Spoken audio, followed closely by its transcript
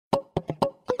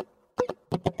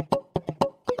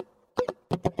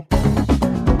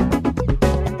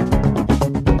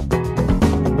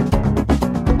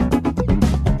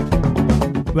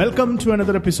Welcome to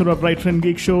another episode of Right Friend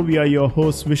Geek Show. We are your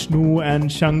hosts Vishnu and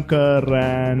Shankar,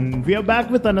 and we are back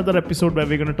with another episode where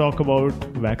we're going to talk about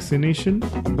vaccination.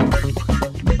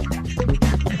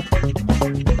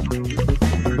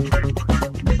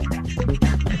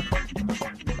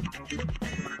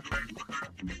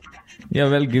 Yeah,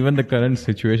 well, given the current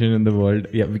situation in the world,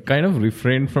 we kind of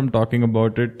refrained from talking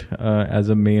about it as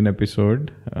a main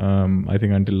episode. I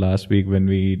think until last week when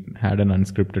we had an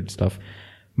unscripted stuff.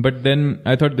 But then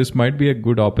I thought this might be a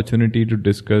good opportunity to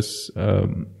discuss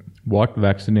what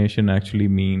vaccination actually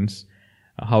means,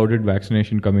 how did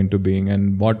vaccination come into being,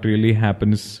 and what really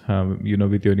happens,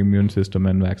 with your immune system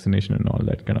and vaccination and all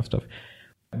that kind of stuff.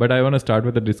 But I want to start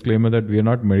with a disclaimer that we are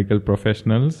not medical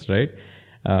professionals, right?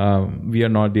 We are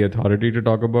not the authority to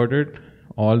talk about it.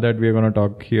 All that we are going to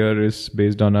talk here is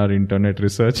based on our internet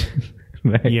research,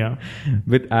 right? Yeah.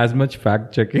 With as much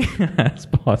fact checking as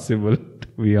possible, to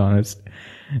be honest.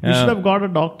 You should have got a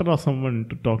doctor or someone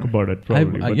to talk about it,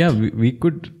 probably. We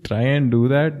could try and do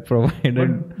that, provided.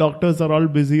 But doctors are all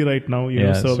busy right now,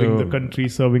 serving the country,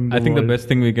 serving the world. I think the best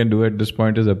thing we can do at this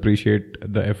point is appreciate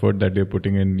the effort that they're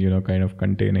putting in, kind of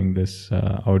containing this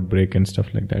outbreak and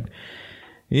stuff like that.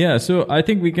 Yeah, so I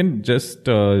think we can just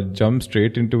jump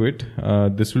straight into it.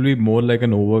 This will be more like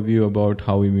an overview about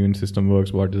how immune system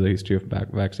works, what is the history of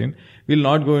vaccine. We'll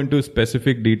not go into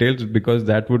specific details because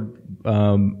that would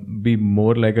be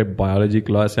more like a biology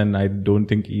class, and I don't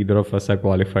think either of us are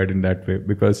qualified in that way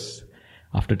because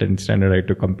after 10th standard I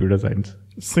took computer science.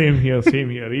 Same here.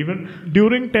 Even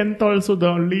during 10th also, the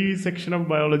only section of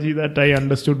biology that I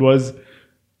understood was,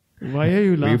 why are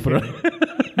you laughing?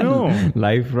 No.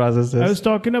 Life processes. I was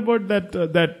talking about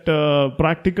that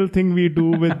practical thing we do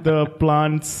with the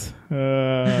plants,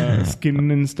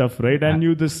 skin and stuff, right? And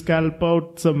you just scalp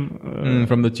out some...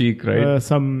 from the cheek, right?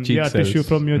 Some cheek cells. Tissue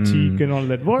from your cheek and all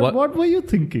that. What were you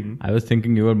thinking? I was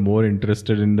thinking you were more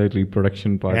interested in the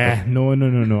reproduction part. No.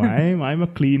 I'm a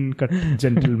clean-cut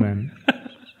gentleman.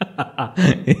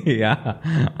 Yeah,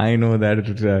 I know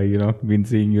that, been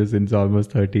seeing you since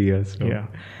almost 30 years. So. Yeah.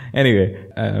 Anyway,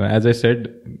 as I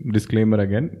said, disclaimer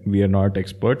again, we are not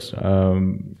experts.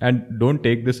 And don't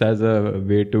take this as a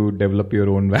way to develop your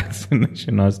own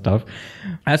vaccination or stuff.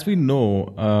 As we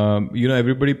know,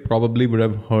 everybody probably would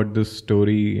have heard this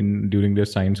story during their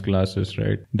science classes,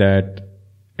 right? That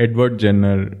Edward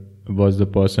Jenner was the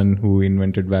person who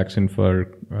invented vaccine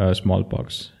for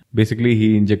smallpox. Basically,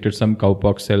 he injected some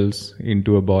cowpox cells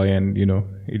into a boy and,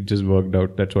 it just worked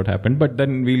out. That's what happened. But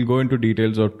then we'll go into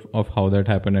details of how that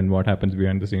happened and what happens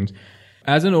behind the scenes.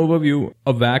 As an overview,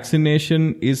 a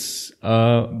vaccination is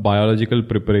a biological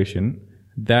preparation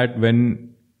that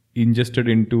when ingested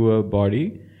into a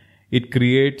body, it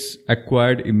creates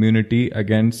acquired immunity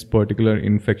against particular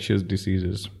infectious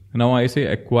diseases. Now, I say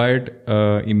acquired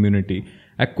immunity.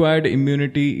 Acquired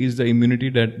immunity is the immunity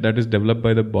that is developed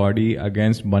by the body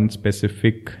against one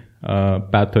specific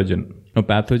pathogen. Now,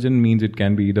 pathogen means it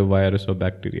can be either virus or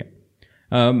bacteria.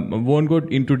 Won't go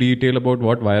into detail about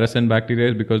what virus and bacteria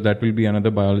is because that will be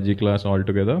another biology class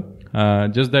altogether.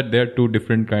 Just that there are two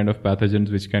different kind of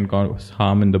pathogens which can cause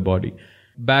harm in the body.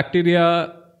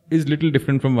 Bacteria is little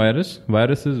different from virus.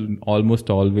 Virus is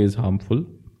almost always harmful.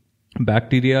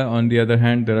 Bacteria, on the other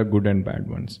hand, there are good and bad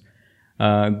ones.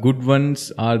 Good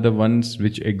ones are the ones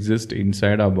which exist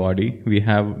inside our body. We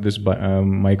have this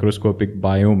microscopic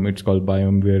biome, it's called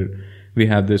biome, where we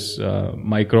have this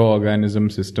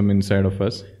microorganism system inside of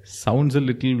us. Sounds a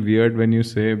little weird when you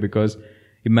say, because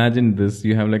imagine this,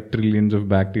 you have like trillions of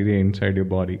bacteria inside your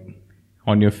body,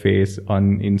 on your face,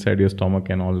 inside your stomach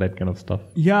and all that kind of stuff.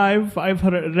 Yeah, I've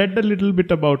read a little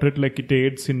bit about it, like it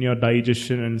aids in your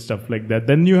digestion and stuff like that.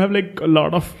 Then you have like a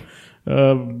lot of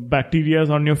bacteria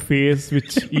on your face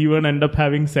which even end up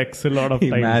having sex a lot of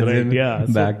times. Imagine, right? Yeah,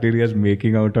 bacteria's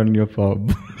making out on your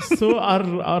pub. So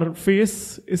our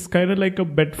face is kind of like a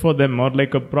bed for them, or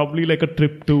like probably like a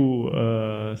trip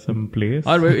to some place.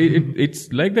 Or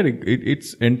it's like that.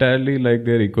 It's entirely like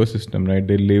their ecosystem, right?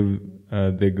 They live,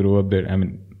 they grow up there. I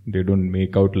mean, they don't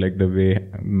make out like the way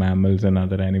mammals and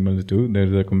other animals do.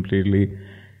 There's a completely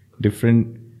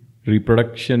different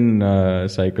reproduction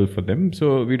cycle for them,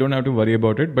 so we don't have to worry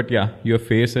about it. But yeah, your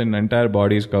face and entire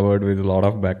body is covered with a lot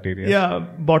of bacteria. Yeah,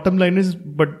 bottom line is,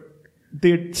 but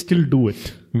they still do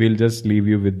it. We'll just leave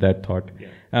you with that thought.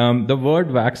 Yeah. The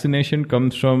word vaccination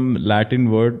comes from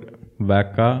Latin word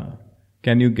vacca.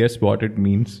 Can you guess what it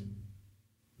means?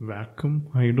 Vacuum?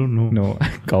 I don't know. No,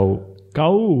 cow.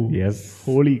 Cow? Yes.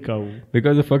 Holy cow.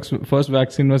 Because the first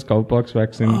vaccine was cowpox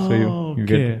vaccine. Oh, so you okay.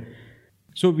 get...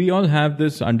 So we all have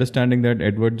this understanding that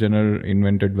Edward Jenner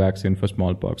invented vaccine for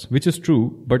smallpox, which is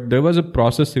true, but there was a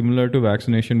process similar to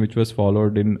vaccination which was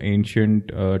followed in ancient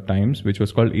times, which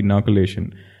was called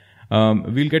inoculation.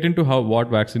 We'll get into what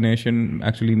vaccination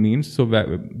actually means. So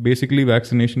basically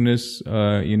vaccination is,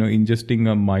 ingesting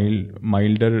a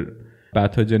milder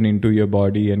pathogen into your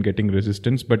body and getting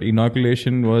resistance. But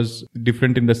inoculation was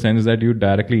different in the sense that you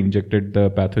directly injected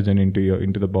the pathogen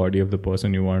into the body of the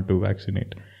person you want to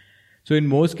vaccinate. So in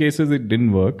most cases, it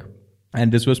didn't work.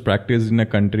 And this was practiced in a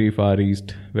country far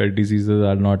east where diseases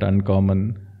are not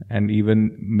uncommon and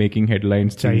even making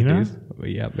headlines China? these days.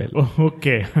 Yeah, well. Oh,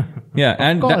 okay. Yeah,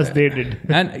 and of course they did.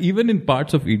 And even in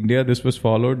parts of India, this was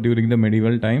followed during the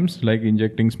medieval times, like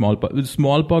injecting smallpox.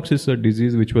 Smallpox is a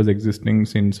disease which was existing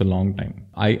since a long time.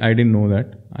 I didn't know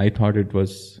that. I thought it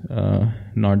was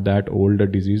not that old a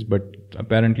disease, but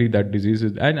apparently that disease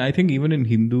is. And I think even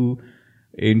in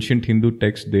ancient Hindu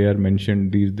texts, they are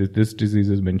mentioned. This disease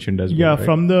is mentioned as well. Yeah, right?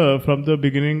 from the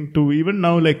beginning to even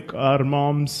now, like our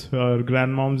moms, our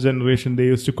grandmom's generation, they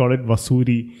used to call it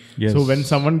Vasuri. Yes. So when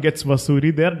someone gets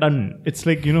Vasuri, they're done. It's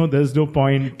like, there's no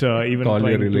point even Call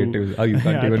your trying relatives. to, You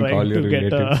can't even trying call your to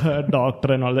get relatives. a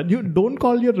doctor and all that. You don't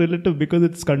call your relative because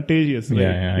it's contagious. Right?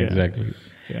 Yeah, exactly.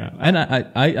 Yeah. And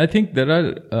I think there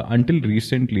are, until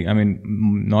recently, I mean,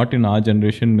 not in our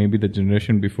generation, maybe the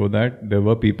generation before that, there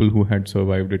were people who had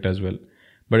survived it as well.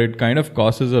 But it kind of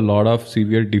causes a lot of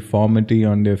severe deformity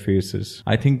on their faces.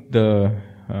 I think there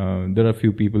are a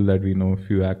few people that we know, a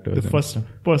few actors. The first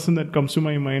person that comes to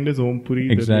my mind is Om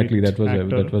Puri. Exactly, that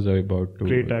was about to.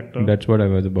 Great actor. That's what I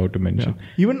was about to mention. Yeah.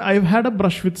 Even I've had a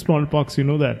brush with smallpox, you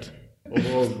know that.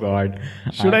 Oh God!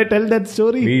 Should I tell that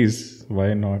story? Please,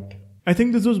 why not? I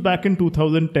think this was back in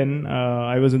 2010.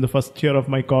 I was in the first year of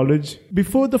my college.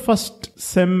 Before the first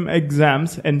sem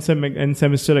exams and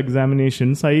semester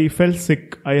examinations, I felt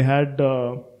sick. I had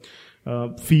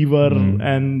fever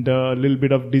and a little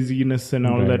bit of dizziness and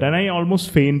all that. And I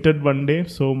almost fainted one day.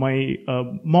 So my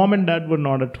mom and dad were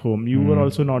not at home. You were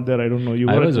also not there. I don't know. You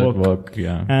were at work.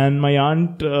 Yeah. And my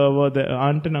aunt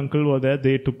aunt and uncle were there.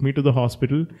 They took me to the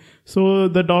hospital. So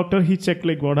the doctor, he checked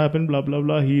like what happened, blah, blah,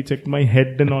 blah. He checked my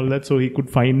head and all that. So he could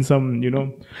find some,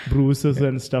 bruises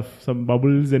and stuff, some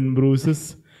bubbles and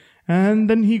bruises. And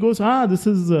then he goes, this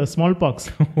is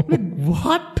smallpox. Like,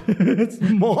 what?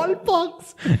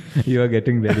 Smallpox? You are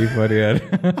getting ready for your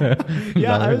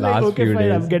yeah, I was last like, okay, few fine.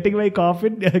 days. I'm getting my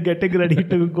coffin, getting ready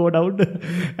to go down.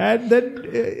 And then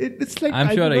it's like,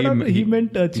 I'm sure he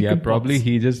meant chicken yeah, probably pox.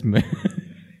 he just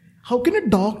How can a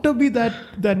doctor be that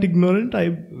ignorant? I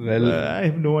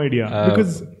have no idea.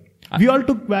 Because we all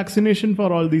took vaccination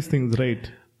for all these things, right?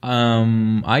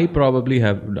 I probably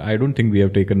have. I don't think we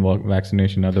have taken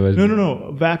vaccination. Otherwise,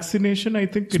 no. Vaccination, I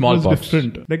think it was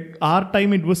different. Like our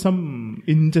time, it was some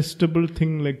ingestible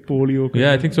thing like polio.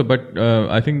 Yeah, I think so. But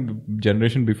I think the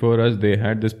generation before us, they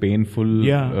had this painful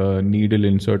needle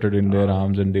inserted in their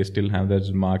arms, and they still have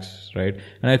those marks, right?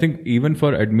 And I think even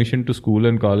for admission to school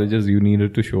and colleges, you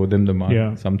needed to show them the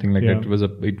mark, something like that.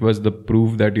 It was the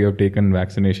proof that you have taken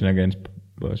vaccination against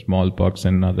smallpox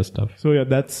and other stuff. So yeah,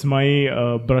 that's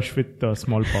my brush with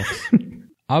smallpox.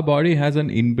 Our body has an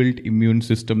inbuilt immune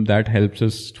system that helps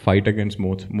us fight against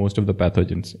most of the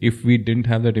pathogens. If we didn't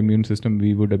have that immune system,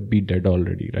 we would be dead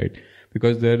already, right?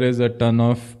 Because there is a ton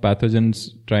of pathogens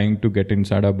trying to get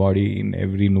inside our body in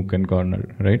every nook and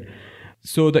corner, right?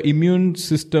 So the immune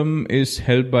system is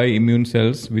helped by immune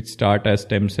cells, which start as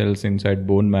stem cells inside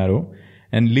bone marrow.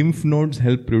 And lymph nodes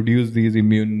help produce these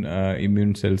immune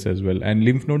cells as well. And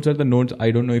lymph nodes are the nodes. I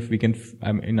don't know if we can.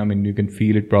 I mean, you can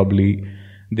feel it probably.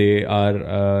 They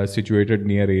are situated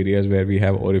near areas where we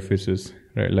have orifices,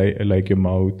 right? Like your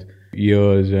mouth,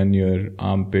 ears, and your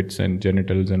armpits and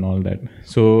genitals and all that.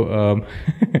 So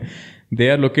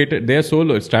they are located. They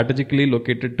are strategically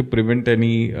located to prevent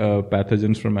any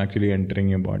pathogens from actually entering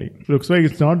your body. Looks like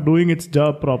it's not doing its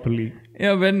job properly.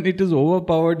 Yeah, when it is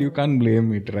overpowered, you can't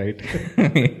blame it, right?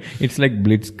 It's like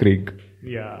blitzkrieg.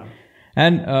 Yeah.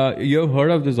 And you've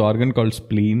heard of this organ called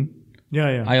spleen?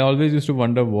 Yeah. I always used to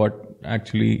wonder what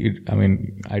actually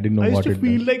I didn't know what it I used to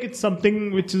feel like it's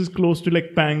something which is close to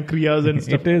like pancreas and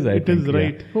stuff. It is, I think,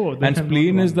 right. Yeah. Oh, and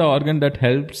spleen is the organ that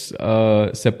helps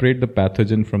separate the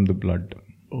pathogen from the blood.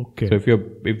 Okay. So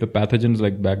if the pathogens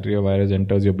like bacteria, virus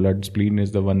enters your blood, spleen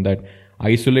is the one that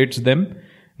isolates them.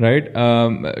 Right,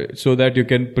 so that you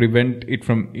can prevent it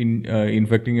from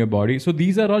infecting your body. So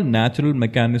these are all natural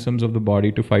mechanisms of the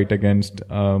body to fight against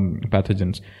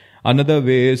pathogens. Another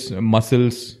way is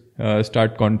muscles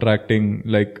start contracting,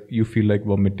 like you feel like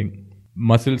vomiting.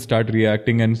 muscles start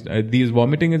reacting, and these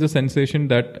vomiting is a sensation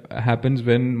that happens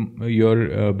when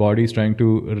your body is trying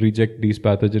to reject these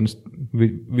pathogens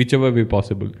whichever way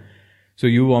possible. So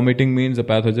you vomiting means the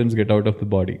pathogens get out of the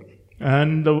body.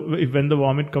 And when the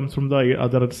vomit comes from the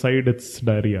other side, it's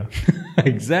diarrhea.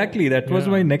 Exactly. That was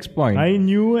my next point. I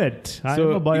knew it. I'm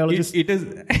a biologist. It is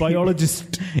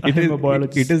biologist. I'm a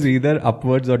biologist. It is either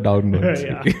upwards or downwards.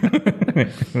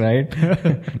 Right?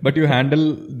 But you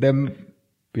handle them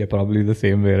probably the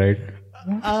same way, right?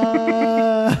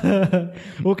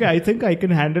 Okay, I think I can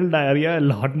handle diarrhea a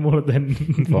lot more than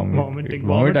vomiting.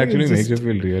 Vomit actually makes you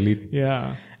feel really...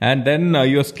 Yeah. And then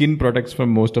your skin protects from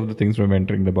most of the things from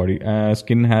entering the body.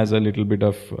 Skin has a little bit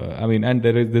of... and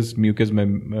there is this mucus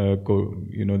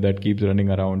that keeps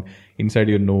running around inside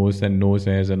your nose and nose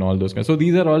hairs and all those kinds. So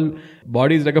these are all...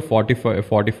 Body is like a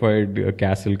fortified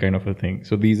castle kind of a thing.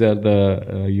 So these are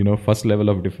the, first level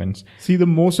of defense. See, the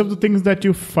most of the things that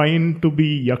you find to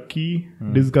be yucky,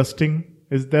 disgusting,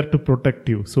 is there to protect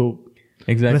you. So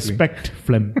exactly. Respect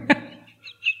phlegm.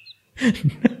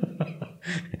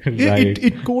 Right.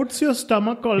 It coats your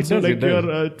stomach also,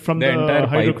 your from the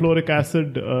hydrochloric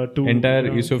acid to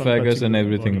entire esophagus and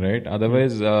everything, right?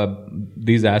 Otherwise,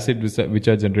 these acids which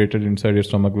are generated inside your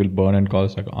stomach will burn and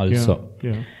cause like ulcer.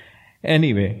 Yeah.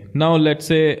 Anyway, now let's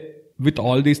say with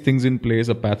all these things in place,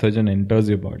 a pathogen enters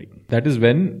your body. That is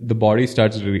when the body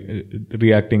starts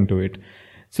reacting to it.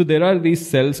 So there are these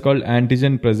cells called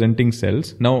antigen presenting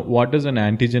cells. Now, what does an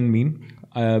antigen mean?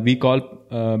 We call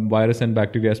virus and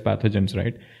bacteria as pathogens,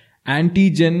 right?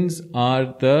 Antigens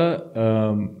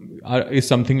is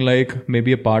something like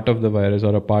maybe a part of the virus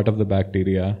or a part of the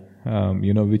bacteria,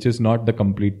 which is not the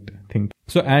complete thing.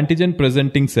 So antigen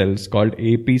presenting cells called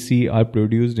APC are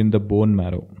produced in the bone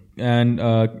marrow, and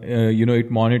it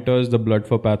monitors the blood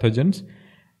for pathogens.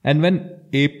 And when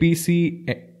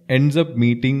APC ends up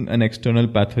meeting an external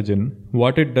pathogen,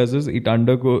 what it does is it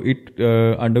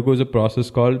undergoes a process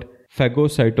called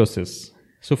phagocytosis.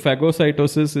 So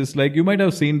phagocytosis is like, you might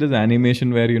have seen this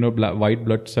animation where, white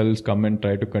blood cells come and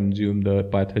try to consume the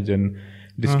pathogen,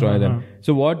 destroy them.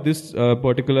 So what this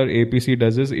particular APC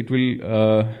does is it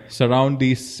will surround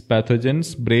these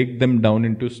pathogens, break them down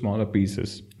into smaller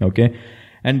pieces. Okay.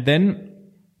 And then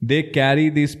they carry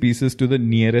these pieces to the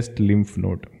nearest lymph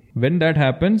node. When that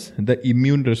happens, the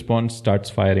immune response starts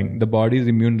firing. The body's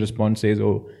immune response says,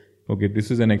 oh, okay,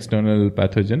 this is an external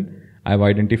pathogen. I've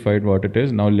identified what it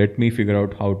is. Now let me figure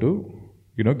out how to,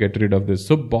 get rid of this.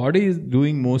 So body is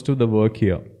doing most of the work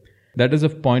here. That is a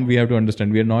point we have to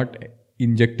understand. We are not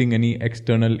injecting any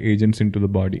external agents into the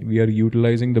body. We are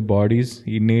utilizing the body's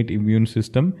innate immune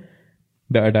system,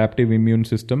 the adaptive immune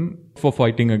system, for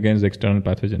fighting against external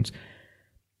pathogens.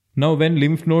 Now, when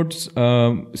lymph nodes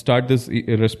start this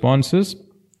responses,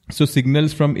 so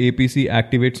signals from APC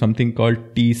activate something called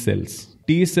T cells.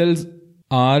 T cells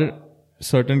are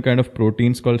certain kind of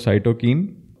proteins called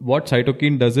cytokine. What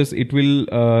cytokine does is it will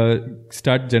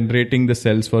start generating the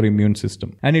cells for immune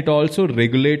system, and it also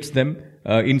regulates them.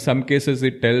 In some cases,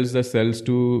 it tells the cells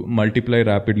to multiply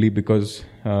rapidly because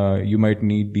you might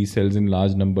need these cells in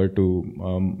large number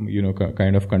to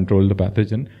kind of control the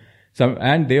pathogen.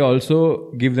 And they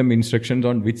also give them instructions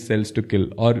on which cells to kill,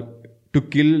 or to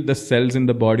kill the cells in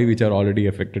the body which are already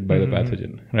affected by the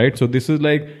pathogen, right? So this is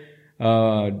like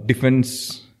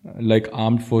defense, like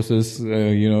armed forces,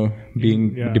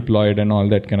 being deployed and all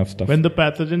that kind of stuff. When the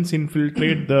pathogens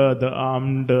infiltrate the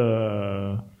armed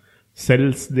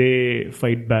cells, they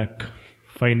fight back,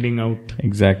 finding out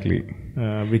exactly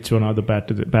which one are the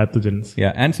pathogens.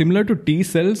 Yeah, and similar to T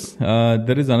cells,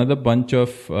 there is another bunch of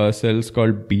cells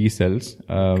called B cells,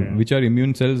 which are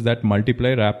immune cells that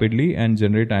multiply rapidly and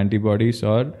generate antibodies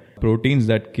or proteins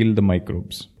that kill the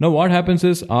microbes. Now what happens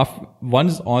is,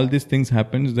 once all these things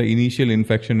happens, the initial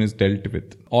infection is dealt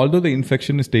with. Although the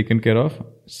infection is taken care of,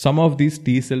 some of these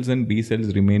T cells and B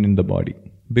cells remain in the body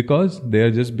because they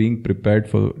are just being prepared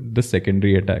for the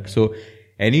secondary attack. So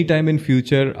anytime in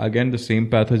future, again, the same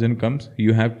pathogen comes,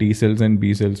 you have T cells and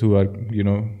B cells who are,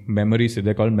 memory,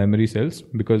 they're called memory cells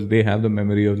because they have the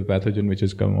memory of the pathogen which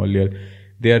has come earlier.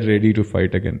 They are ready to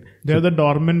fight again. They are the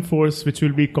dormant force which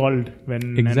will be called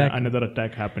when another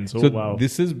attack happens. So wow.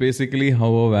 This is basically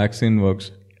how a vaccine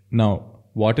works. Now,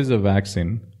 what is a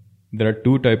vaccine? There are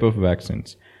two types of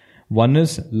vaccines. One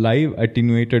is live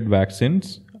attenuated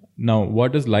vaccines. Now,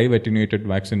 what does live attenuated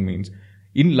vaccine means?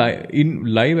 In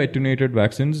live attenuated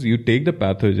vaccines, you take the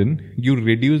pathogen, you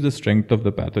reduce the strength of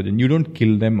the pathogen. You don't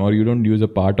kill them or you don't use a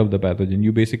part of the pathogen.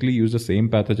 You basically use the same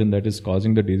pathogen that is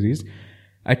causing the disease.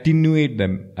 Attenuate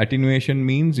them. Attenuation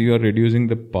means you are reducing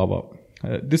the power.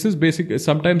 This is basic.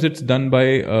 Sometimes it's done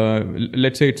by,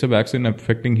 let's say it's a vaccine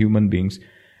affecting human beings.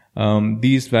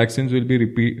 These vaccines will be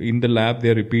in the lab.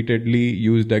 They are repeatedly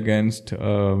used against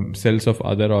cells of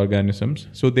other organisms.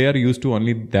 So they are used to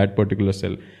only that particular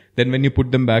cell. Then when you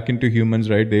put them back into humans,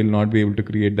 right, they'll not be able to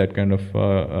create that kind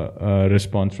of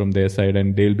response from their side,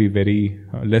 and they'll be very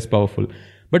less powerful.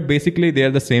 But basically, they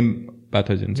are the same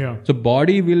pathogens. Yeah. So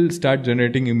body will start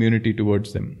generating immunity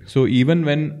towards them. So even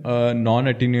when a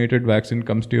non-attenuated vaccine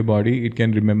comes to your body, it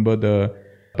can remember the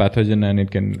pathogen and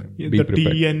it can be prepared.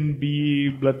 The T and B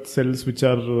blood cells, which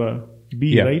are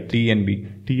B, right? T and B.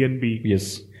 T and B.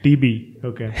 Yes. TB.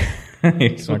 Okay.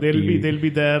 So they'll TB. be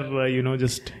there,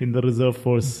 just in the reserve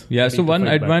force. Yeah. So one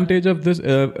advantage of this,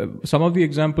 some of the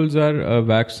examples are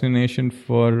vaccination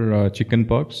for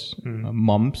chickenpox,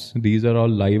 mumps. These are all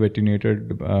live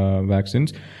attenuated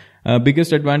vaccines.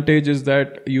 Biggest advantage is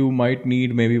that you might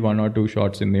need maybe 1 or 2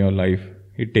 shots in your life.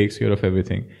 It takes care of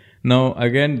everything. Now,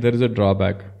 again, there is a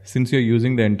drawback. Since you're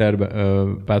using the entire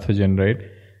pathogen, right?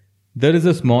 There is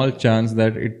a small chance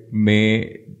that it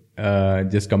may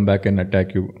just come back and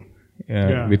attack you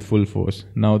with full force.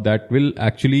 Now, that will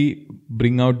actually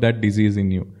bring out that disease in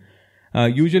you.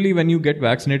 Usually, when you get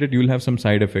vaccinated, you'll have some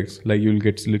side effects, like you'll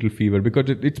get little fever because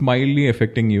it's mildly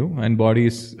affecting you, and body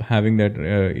is having that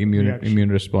immune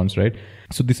response, right?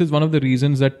 So this is one of the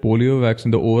reasons that polio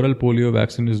vaccine, the oral polio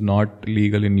vaccine, is not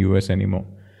legal in US anymore.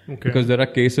 Okay. Because there are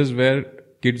cases where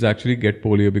kids actually get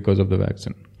polio because of the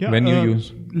vaccine. Yeah, when you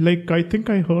use... I think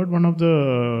I heard one of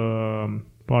the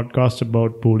podcasts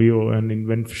about polio and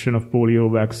invention of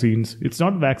polio vaccines. It's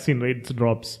not vaccine, right? It's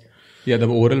drops. Yeah, the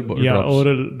oral drops. Yeah,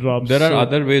 oral drops. There are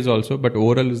other ways also, but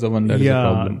oral is the one that is a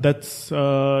problem. That's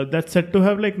said to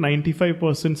have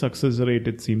 95% success rate,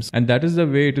 it seems. And that is the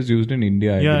way it is used in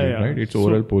India, I believe, right? It's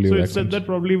oral polio vaccine. So it's said that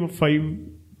probably 5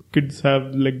 kids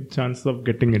have chances of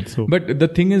getting it. So, but the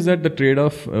thing is that the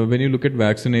trade-off when you look at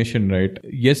vaccination, right?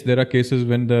 Yes, there are cases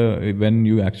when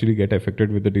you actually get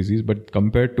affected with the disease, but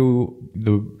compared to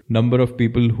the number of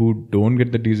people who don't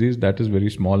get the disease, that is very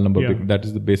small number. Yeah. That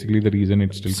is basically the reason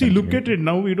it's still. Look at it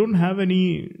now. We don't have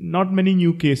not many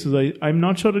new cases. I'm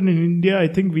not sure in India. I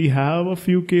think we have a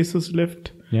few cases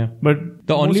left. Yeah, but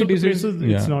the only disease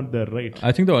it's not there, right?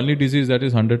 I think the only disease that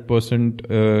is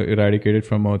 100% eradicated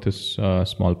from Earth is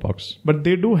smallpox. But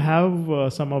they do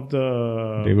have some of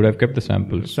the. They would have kept the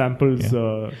samples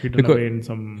hidden away in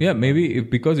some. Yeah, maybe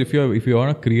because if you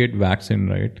want to create vaccine,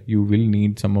 right, you will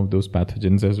need some of those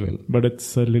pathogens as well. But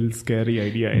it's a little scary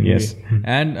idea anyway. Yes,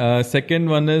 and second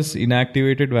one is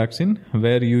inactivated vaccine,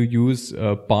 where you use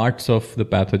parts of the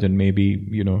pathogen, maybe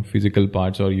physical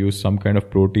parts, or use some kind of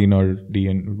protein or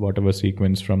DNA. Whatever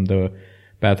sequence from the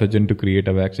pathogen to create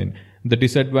a vaccine. The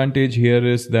disadvantage here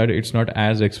is that it's not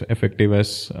as effective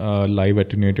as live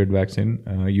attenuated vaccine.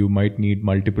 You might need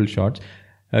multiple shots.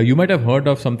 You might have heard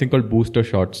of something called booster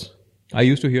shots. I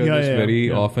used to hear this very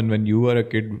often when you were a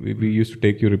kid. We used to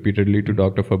take you repeatedly to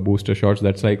doctor for booster shots.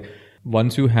 That's like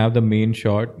once you have the main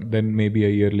shot, then maybe a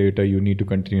year later you need to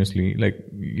continuously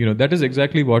that is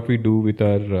exactly what we do with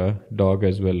our dog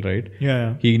as well, right?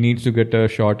 Yeah. He needs to get a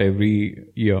shot every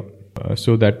year.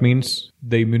 So that means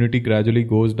the immunity gradually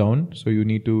goes down. So you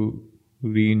need to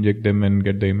re-inject them and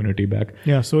get the immunity back.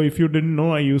 Yeah. So if you didn't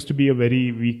know, I used to be a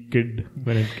very weak kid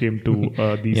when it came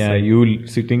to these. Yeah, you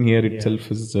sitting here itself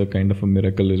is a kind of a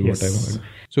miracle, is what I've heard.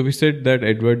 So we said that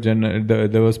Edward Jenner,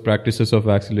 there was practices of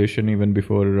vaccination even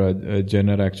before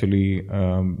Jenner actually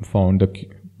found the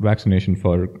vaccination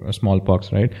for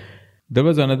smallpox, right? There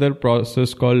was another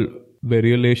process called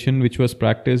variolation, which was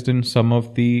practiced in some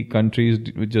of the countries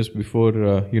just before,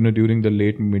 during the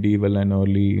late medieval and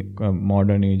early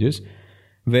modern ages,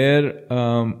 where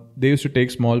they used to take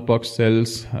smallpox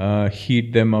cells,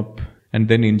 heat them up, and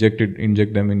then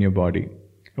inject them in your body.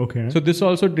 Okay. So this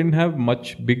also didn't have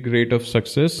much big rate of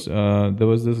success. There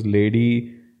was this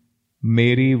lady,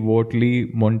 Mary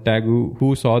Wortley Montagu,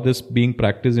 who saw this being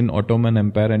practiced in Ottoman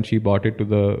Empire, and she brought it to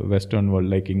the Western world,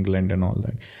 like England and all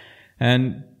that.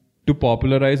 And to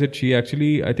popularize it,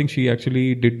 I think she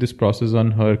actually did this process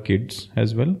on her kids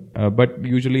as well, but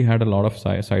usually had a lot of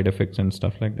side effects and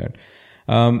stuff like that.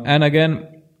 And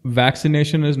again,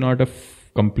 vaccination is not a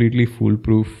completely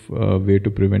foolproof way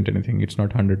to prevent anything. It's not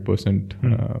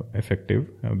 100% effective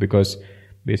because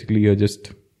basically you're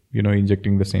just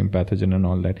injecting the same pathogen and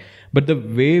all that. But the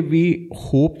way we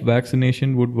hope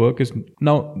vaccination would work is,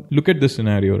 now look at this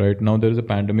scenario, right? Now there is a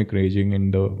pandemic raging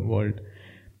in the world.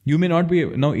 You may not be,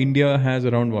 now India has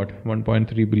around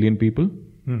 1.3 billion people.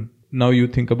 Now you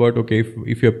think about, okay,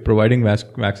 if you're providing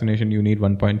vaccination, you need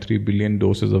 1.3 billion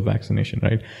doses of vaccination,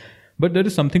 right? But there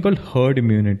is something called herd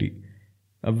immunity,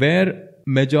 where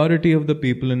majority of the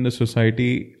people in the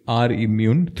society are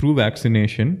immune through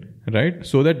vaccination, right?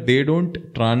 So that they don't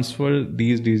transfer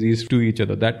these diseases to each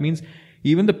other. That means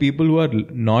even the people who are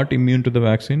not immune to the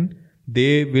vaccine,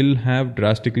 they will have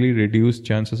drastically reduced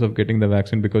chances of getting the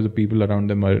vaccine because the people around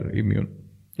them are immune.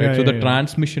 Right? So the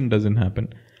transmission doesn't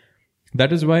happen.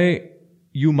 That is why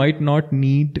you might not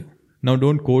need, now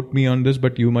don't quote me on this,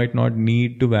 but you might not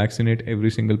need to vaccinate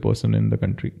every single person in the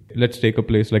country. Let's take a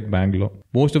place like Bangalore.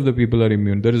 Most of the people are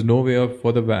immune. There is no way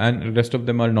and the rest of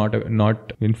them are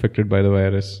not infected by the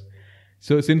virus.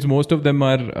 So since most of them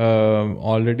are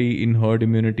already in herd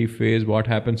immunity phase, what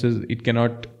happens is it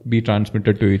cannot be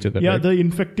transmitted to each other. Yeah, right? the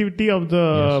infectivity of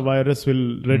the virus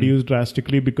will reduce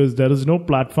drastically because there is no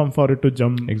platform for it to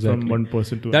jump from one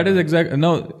person to that another. Is exactly.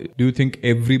 Now, do you think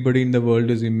everybody in the world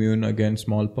is immune against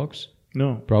smallpox?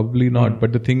 No. Probably not.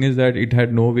 But the thing is that it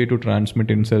had no way to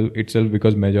transmit itself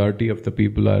because majority of the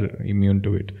people are immune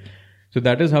to it. So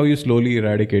that is how you slowly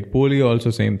eradicate. Polio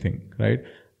also same thing, right?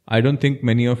 I don't think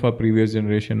many of our previous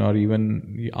generation or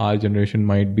even our generation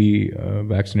might be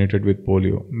vaccinated with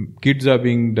polio. Kids are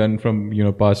being done from,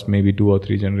 past maybe 2 or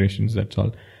 3 generations. That's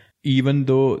all. Even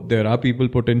though there are people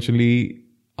potentially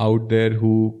out there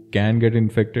who can get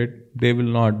infected, they will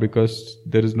not because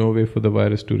there is no way for the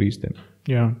virus to reach them.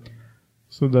 Yeah.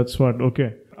 So that's what.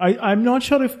 Okay. I'm not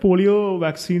sure if polio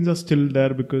vaccines are still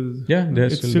there because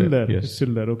it's still there. Yes. It's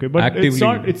still there. Okay, but actively,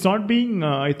 it's not being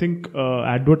I think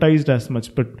advertised as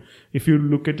much. But if you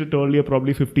look at it earlier,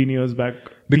 probably 15 years back,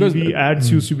 because TV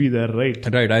ads used to be there, right?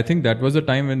 Right. I think that was the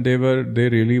time when they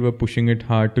really were pushing it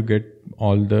hard to get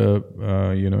all the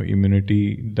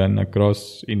immunity done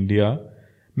across India.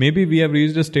 Maybe we have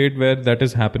reached a state where that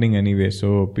is happening anyway,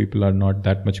 so people are not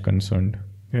that much concerned.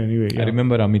 Anyway, I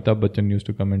remember Amitabh Bachchan used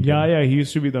to come and he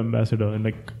used to be the ambassador and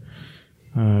like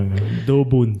Do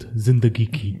Bund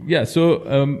Zindagi Ki. Yeah,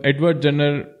 so Edward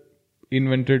Jenner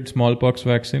invented smallpox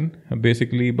vaccine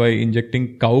basically by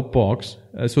injecting cowpox.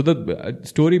 So the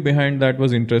story behind that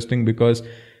was interesting because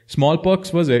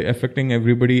smallpox was affecting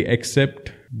everybody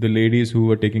except the ladies who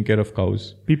were taking care of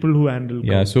cows. People who handle cows.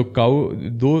 Yeah, so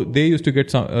though they used to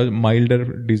get a milder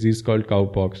disease called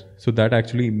cowpox. So that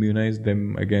actually immunized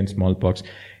them against smallpox.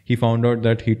 He found out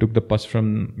that he took the pus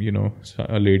from,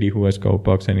 a lady who has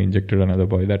cowpox and injected another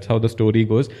boy. That's how the story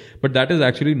goes. But that is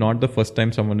actually not the first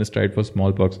time someone has tried for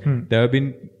smallpox. There have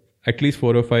been at least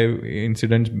 4 or 5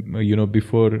 incidents,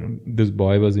 before this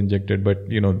boy was injected. But,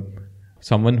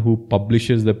 someone who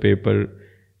publishes the paper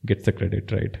gets the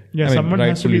credit, right? Yeah, someone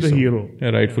has to be the hero.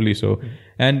 Yeah, rightfully so.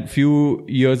 And few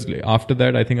years after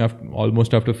that, I think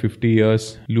almost after 50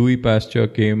 years, Louis Pasteur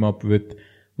came up with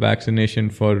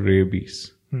vaccination for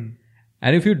rabies.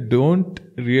 And if you don't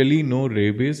really know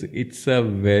rabies, it's a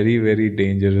very, very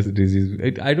dangerous disease.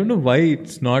 I don't know why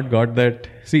it's not got that.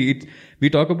 See, we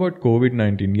talk about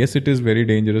COVID-19. Yes, it is very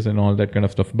dangerous and all that kind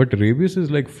of stuff. But rabies is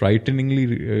like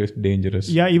frighteningly dangerous.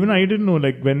 Yeah, even I didn't know.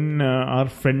 Like when our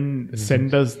friend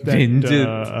sent us that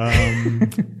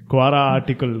Quora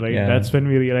article, right? Yeah. That's when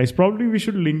we realized. Probably we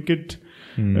should link it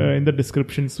in the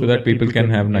description so that people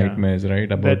can have nightmares,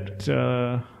 right? About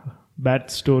that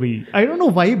bat story. I don't know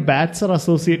why bats are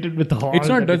associated with all. It's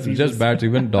not just bats.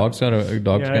 Even dogs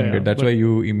can get. That's why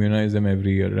you immunize them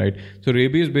every year, right? So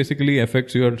rabies basically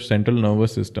affects your central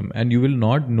nervous system, and you will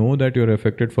not know that you're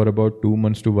affected for about 2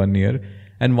 months to 1 year.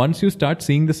 And once you start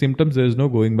seeing the symptoms, there is no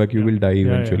going back. You will die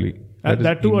eventually.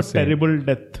 That too, insane. A terrible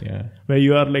death. Yeah. Where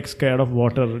you are like scared of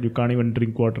water. You can't even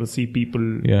drink water. See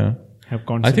people. Yeah. Have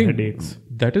constant headaches.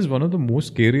 That is one of the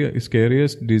most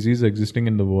scariest disease existing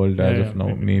in the world as of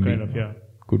now. Maybe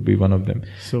could be one of them.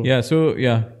 So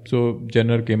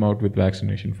Jenner came out with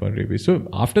vaccination for rabies. So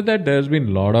after that, there's been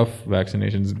a lot of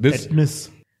vaccinations. Tetanus.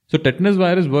 So tetanus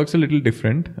virus works a little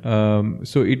different.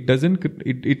 So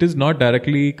it is not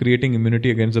directly creating immunity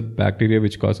against the bacteria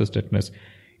which causes tetanus.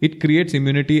 It creates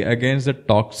immunity against the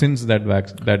toxins that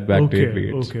bacteria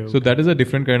creates. So that is a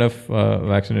different kind of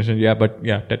vaccination. Yeah, but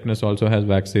tetanus also has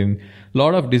vaccine. A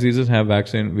lot of diseases have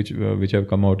vaccine which have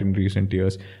come out in recent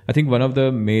years. I think one of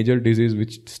the major disease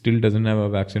which still doesn't have a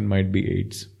vaccine might be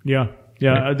AIDS. Yeah.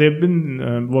 Yeah, right. They've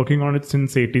been working on it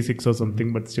since 86 or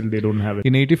something, but still they don't have it.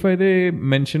 In 85, they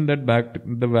mentioned that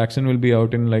the vaccine will be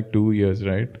out in like 2 years,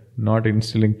 right? Not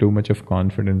instilling too much of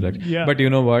confidence. Yeah. But you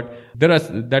know what?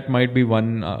 That might be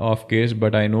one off case,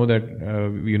 but I know that,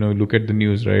 look at the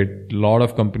news, right? A lot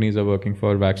of companies are working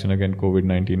for vaccine against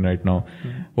COVID-19 right now.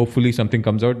 Mm-hmm. Hopefully something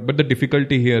comes out. But the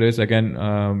difficulty here is, again,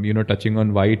 touching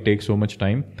on why it takes so much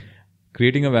time.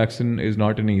 Creating a vaccine is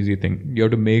not an easy thing. You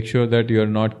have to make sure that you're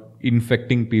not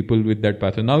infecting people with that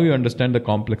pathogen. Now you understand the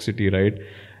complexity, right?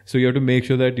 So you have to make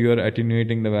sure that you are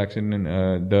attenuating the vaccine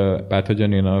and the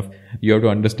pathogen enough. You have to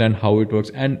understand how it works.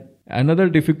 And another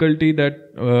difficulty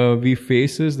that we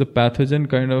face is the pathogen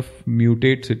kind of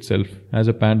mutates itself as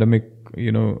a pandemic,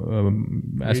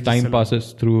 as time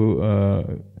passes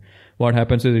through. What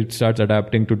happens is it starts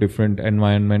adapting to different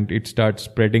environment. It starts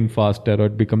spreading faster, or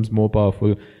it becomes more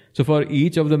powerful. So for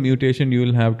each of the mutation, you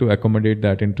will have to accommodate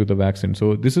that into the vaccine.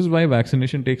 So this is why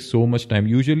vaccination takes so much time.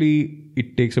 Usually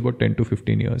it takes about 10 to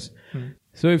 15 years.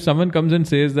 So if someone comes and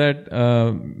says that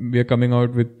we are coming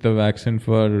out with the vaccine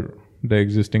for the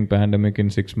existing pandemic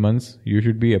in 6 months, you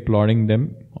should be applauding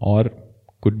them, or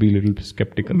could be a little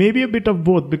skeptical. Maybe a bit of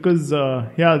both, because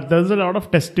there's a lot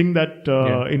of testing that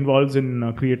involves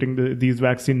in creating these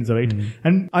vaccines, right?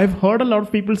 And I've heard a lot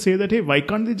of people say that, hey, why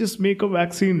can't they just make a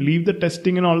vaccine, leave the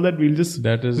testing and all that, we'll just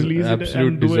that is release absolute it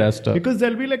and do disaster. it. Because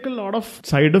there'll be like a lot of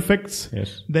side effects.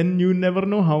 Yes. Then you never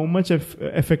know how much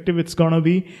effective it's gonna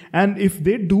be. And if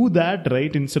they do that,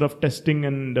 right, instead of testing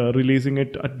and releasing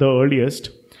it at the earliest,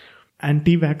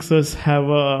 anti-vaxxers have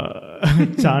a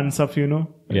chance of,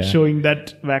 showing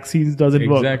that vaccines doesn't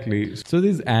work. Exactly. So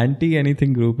this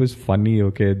anti-anything group is funny,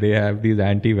 okay? They have these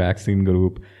anti-vaccine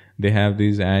group. They have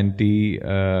these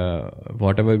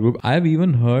anti-whatever group. I've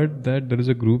even heard that there is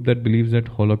a group that believes that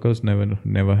Holocaust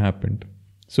never happened.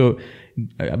 So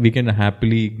we can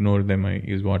happily ignore them,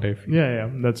 is what I feel. Yeah,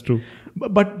 that's true.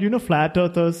 But flat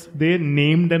earthers, they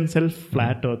name themselves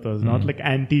flat earthers, not like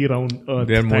anti-round earth.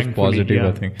 They are most positive,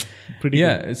 I think. Pretty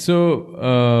good.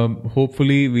 So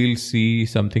hopefully we'll see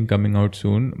something coming out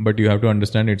soon. But you have to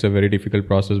understand it's a very difficult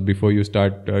process before you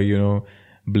start,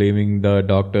 blaming the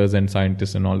doctors and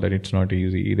scientists and all that. It's not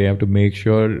easy. They have to make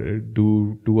sure,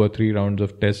 do 2 or 3 rounds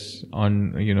of tests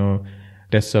on,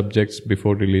 test subjects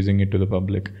before releasing it to the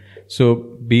public.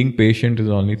 So being patient is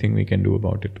the only thing we can do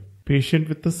about it. Patient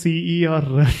with the CE or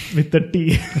with the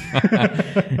T.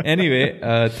 Anyway,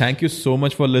 thank you so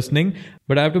much for listening.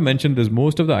 But I have to mention this.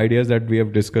 Most of the ideas that we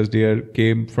have discussed here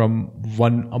came from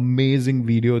one amazing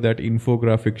video that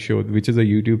Infographic showed, which is a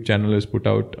YouTube channel is put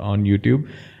out on YouTube.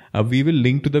 We will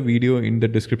link to the video in the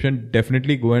description.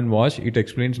 Definitely go and watch. It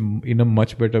explains in a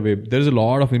much better way. There's a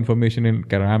lot of information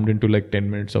crammed into like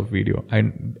 10 minutes of video.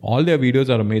 And all their videos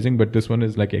are amazing, but this one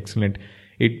is like excellent.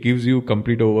 It gives you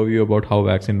complete overview about how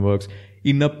vaccine works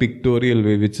in a pictorial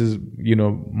way, which is,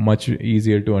 much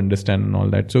easier to understand and all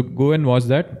that. So go and watch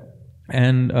that.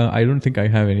 And I don't think I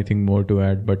have anything more to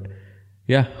add, but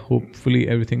yeah, hopefully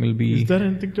everything will be... Is there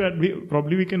anything to add?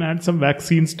 We can add some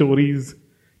vaccine stories.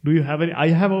 Do you have any? I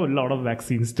have a lot of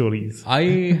vaccine stories.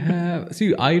 I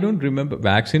don't remember.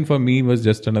 Vaccine for me was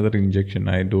just another injection.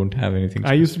 I don't have anything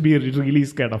special. I used to be really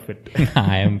scared of it.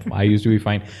 I used to be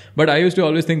fine. But I used to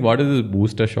always think, what does this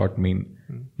booster shot mean?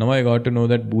 Now I got to know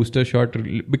that booster shot,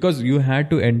 because you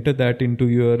had to enter that into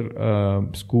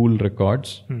your school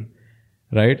records,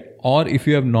 right? Or if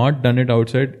you have not done it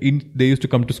outside, they used to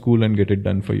come to school and get it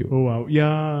done for you. Oh, wow.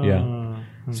 Yeah.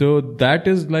 So that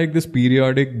is like this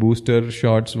periodic booster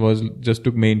shots was just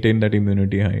to maintain that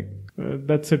immunity high.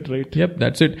 That's it, right? Yep,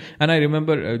 that's it. And I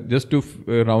remember, just to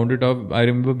round it off, I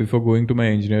remember before going to my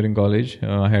engineering college,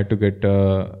 I had to get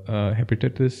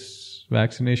hepatitis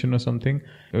vaccination or something.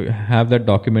 Have that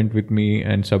document with me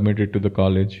and submit it to the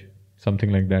college.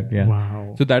 Something like that, yeah.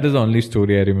 Wow. So that is the only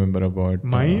story I remember about.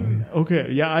 Mine?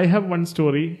 Okay. Yeah, I have one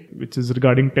story which is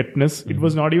regarding tetanus. It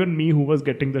was not even me who was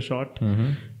getting the shot.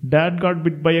 Dad got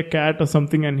bit by a cat or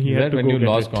something and he had to go get it. When you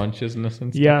lost consciousness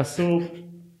and stuff? Yeah,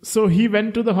 so he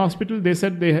went to the hospital. They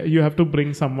said you have to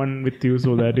bring someone with you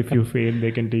so that if you fail,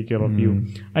 they can take care of you.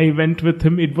 I went with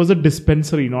him. It was a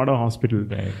dispensary, not a hospital.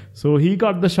 Right. So he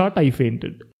got the shot. I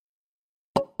fainted.